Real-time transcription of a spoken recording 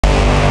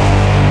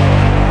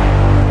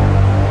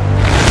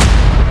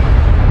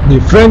The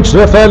French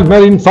Rafale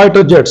marine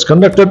fighter jets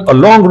conducted a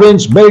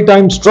long-range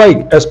maritime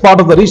strike as part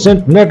of the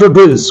recent NATO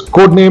drills,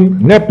 codenamed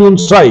Neptune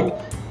Strike,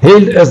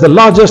 hailed as the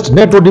largest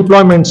NATO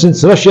deployment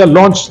since Russia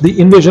launched the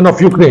invasion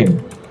of Ukraine.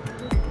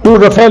 Two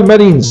Rafale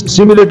Marines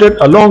simulated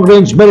a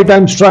long-range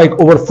maritime strike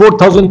over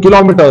 4,000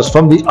 kilometers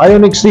from the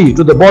Ionic Sea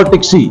to the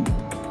Baltic Sea.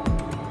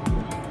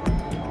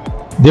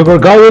 They were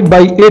guided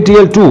by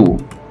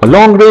ATL-2, a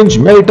long-range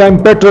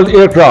maritime patrol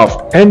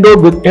aircraft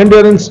endowed with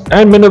endurance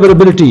and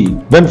maneuverability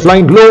when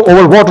flying low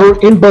over water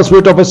in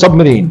pursuit of a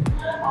submarine,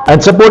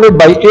 and supported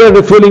by air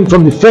refueling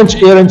from the French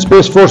Air and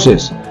Space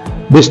Forces.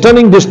 The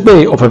stunning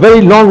display of a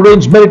very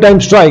long-range maritime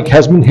strike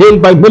has been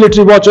hailed by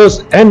military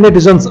watchers and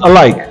netizens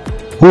alike,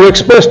 who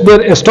expressed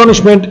their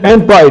astonishment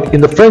and pride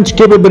in the French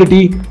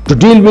capability to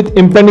deal with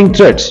impending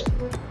threats.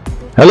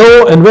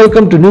 Hello and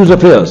welcome to News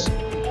Affairs.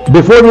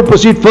 Before we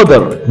proceed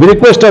further, we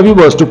request our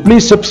viewers to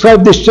please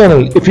subscribe this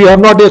channel if you have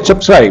not yet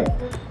subscribed.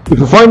 If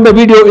you find the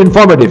video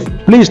informative,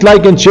 please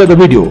like and share the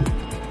video.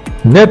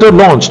 NATO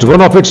launched one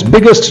of its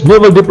biggest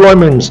naval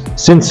deployments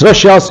since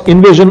Russia's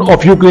invasion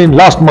of Ukraine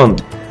last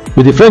month,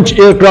 with the French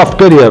aircraft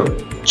carrier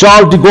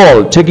Charles de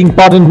Gaulle taking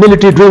part in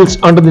military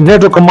drills under the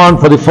NATO command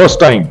for the first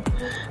time.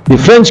 The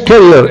French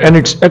carrier and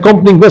its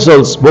accompanying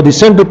vessels were the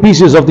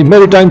centerpieces of the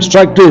maritime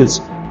strike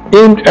drills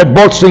aimed at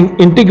bolstering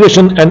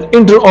integration and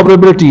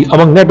interoperability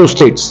among NATO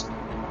states.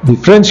 The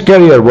French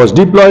carrier was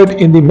deployed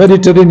in the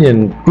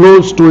Mediterranean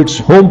close to its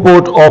home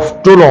port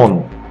of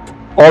Toulon.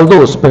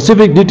 Although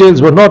specific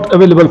details were not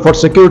available for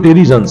security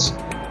reasons,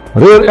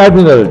 Rear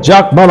Admiral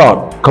Jacques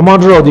Mallard,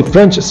 commander of the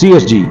French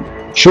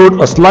CSG, showed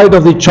a slide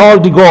of the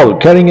Charles de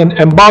Gaulle carrying an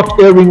embarked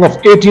air wing of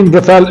 18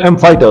 Rafale M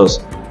fighters,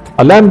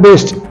 a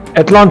land-based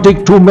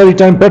Atlantic II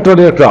maritime patrol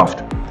aircraft,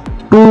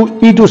 two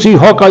E-2C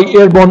Hawkeye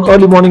airborne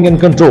early morning and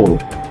control,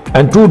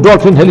 and two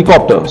Dolphin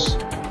helicopters.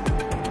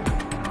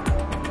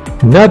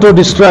 NATO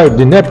described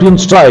the Neptune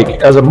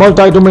Strike as a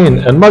multi-domain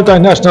and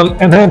multinational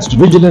enhanced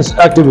vigilance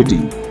activity.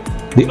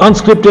 The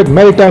unscripted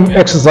maritime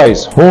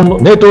exercise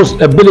honed NATO's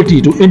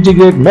ability to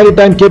integrate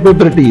maritime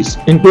capabilities,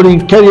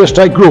 including carrier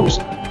strike groups,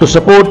 to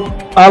support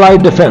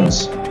Allied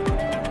defense.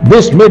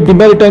 This made the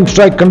maritime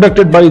strike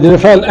conducted by the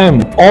Rafale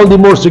M all the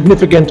more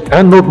significant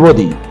and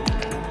noteworthy.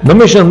 The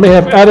mission may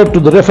have added to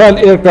the Rafale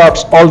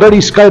aircraft's already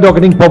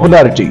skyrocketing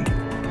popularity.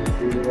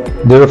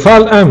 The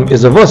Rafale M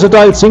is a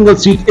versatile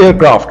single-seat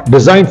aircraft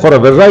designed for a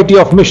variety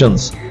of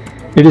missions.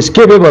 It is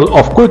capable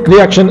of quick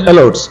reaction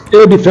alerts,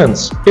 air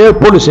defense, air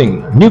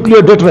policing,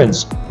 nuclear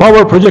deterrence,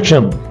 power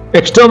projection,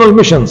 external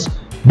missions,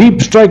 deep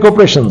strike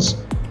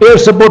operations, air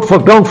support for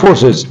ground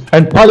forces,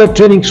 and pilot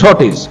training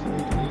sorties.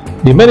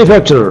 The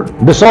manufacturer,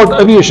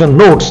 Dassault Aviation,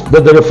 notes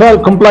that the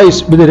Rafale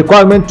complies with the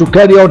requirement to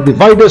carry out the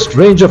widest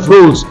range of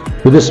roles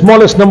with the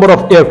smallest number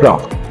of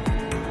aircraft.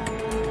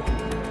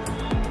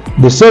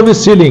 The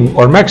service ceiling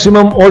or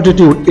maximum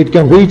altitude it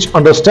can reach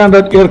under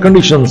standard air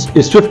conditions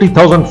is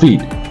 50,000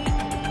 feet.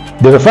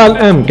 The Rafale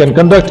M can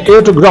conduct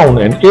air-to-ground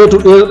and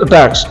air-to-air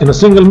attacks in a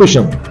single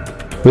mission,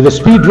 with a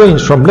speed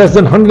range from less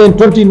than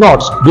 120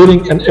 knots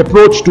during an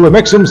approach to a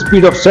maximum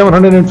speed of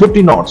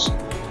 750 knots.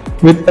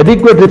 With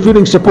adequate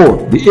refueling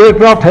support, the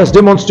aircraft has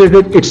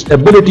demonstrated its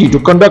ability to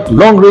conduct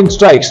long-range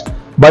strikes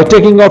by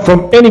taking off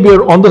from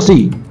anywhere on the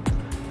sea.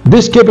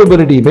 This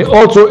capability may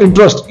also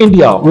interest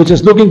India, which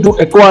is looking to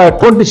acquire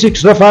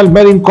 26 Rafale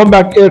marine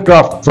combat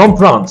aircraft from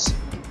France.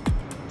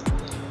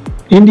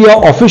 India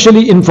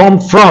officially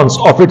informed France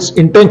of its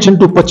intention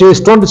to purchase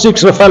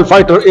 26 Rafale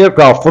fighter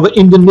aircraft for the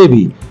Indian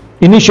Navy,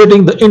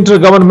 initiating the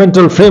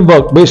intergovernmental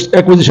framework-based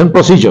acquisition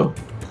procedure.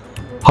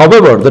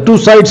 However, the two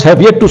sides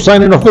have yet to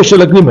sign an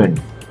official agreement.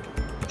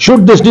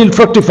 Should this deal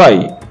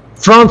fructify,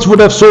 France would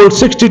have sold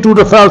 62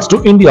 Rafales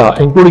to India,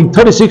 including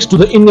 36 to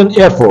the Indian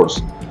Air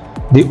Force.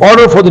 The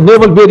order for the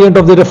naval variant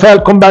of the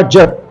Rafale combat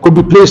jet could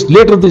be placed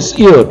later this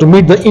year to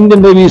meet the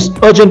Indian Navy's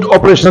urgent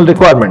operational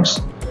requirements.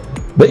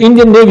 The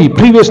Indian Navy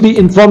previously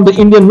informed the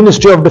Indian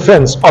Ministry of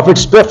Defence of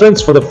its preference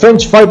for the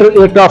French fighter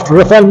aircraft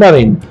Rafale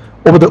Marine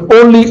over the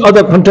only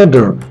other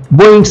contender,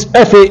 Boeing's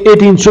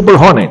FA-18 Super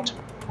Hornet.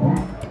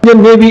 The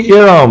Indian Navy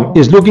Air Arm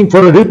is looking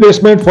for a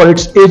replacement for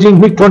its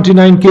aging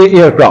MiG-29K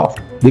aircraft,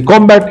 the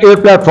combat air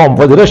platform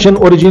for the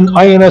Russian-origin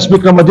INS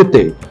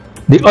Vikramaditya,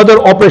 the other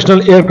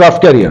operational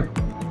aircraft carrier.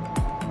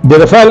 The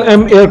Rafale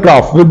M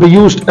aircraft will be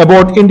used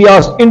aboard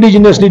India's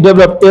indigenously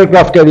developed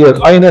aircraft carrier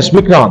INS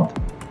Vikrant.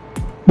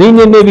 The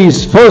Indian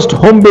Navy's first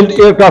home-built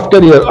aircraft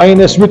carrier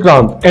INS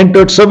Vikrant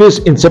entered service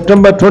in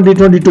September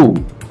 2022.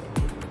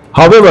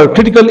 However,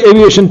 critical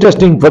aviation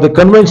testing for the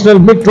conventional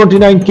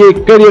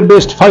MiG-29K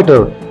carrier-based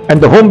fighter and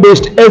the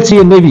home-based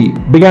LCA Navy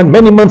began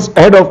many months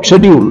ahead of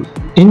schedule.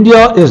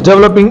 India is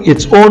developing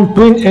its own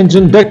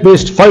twin-engine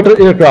deck-based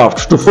fighter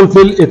aircraft to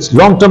fulfill its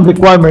long-term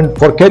requirement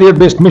for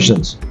carrier-based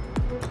missions.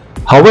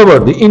 However,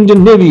 the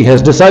Indian Navy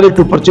has decided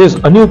to purchase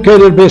a new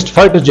carrier-based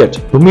fighter jet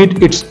to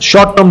meet its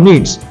short-term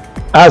needs,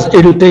 as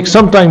it will take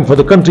some time for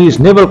the country's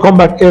naval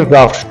combat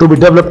aircraft to be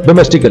developed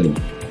domestically.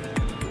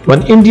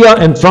 When India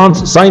and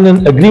France sign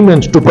an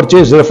agreement to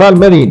purchase Rafale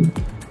Marine,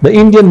 The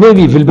Indian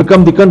Navy will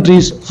become the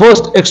country's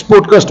first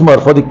export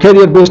customer for the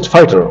carrier-based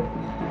fighter.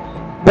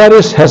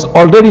 Paris has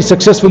already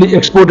successfully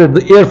exported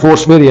the Air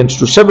Force variants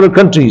to several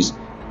countries,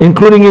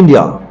 including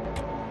India.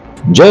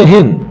 Jai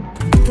Hind.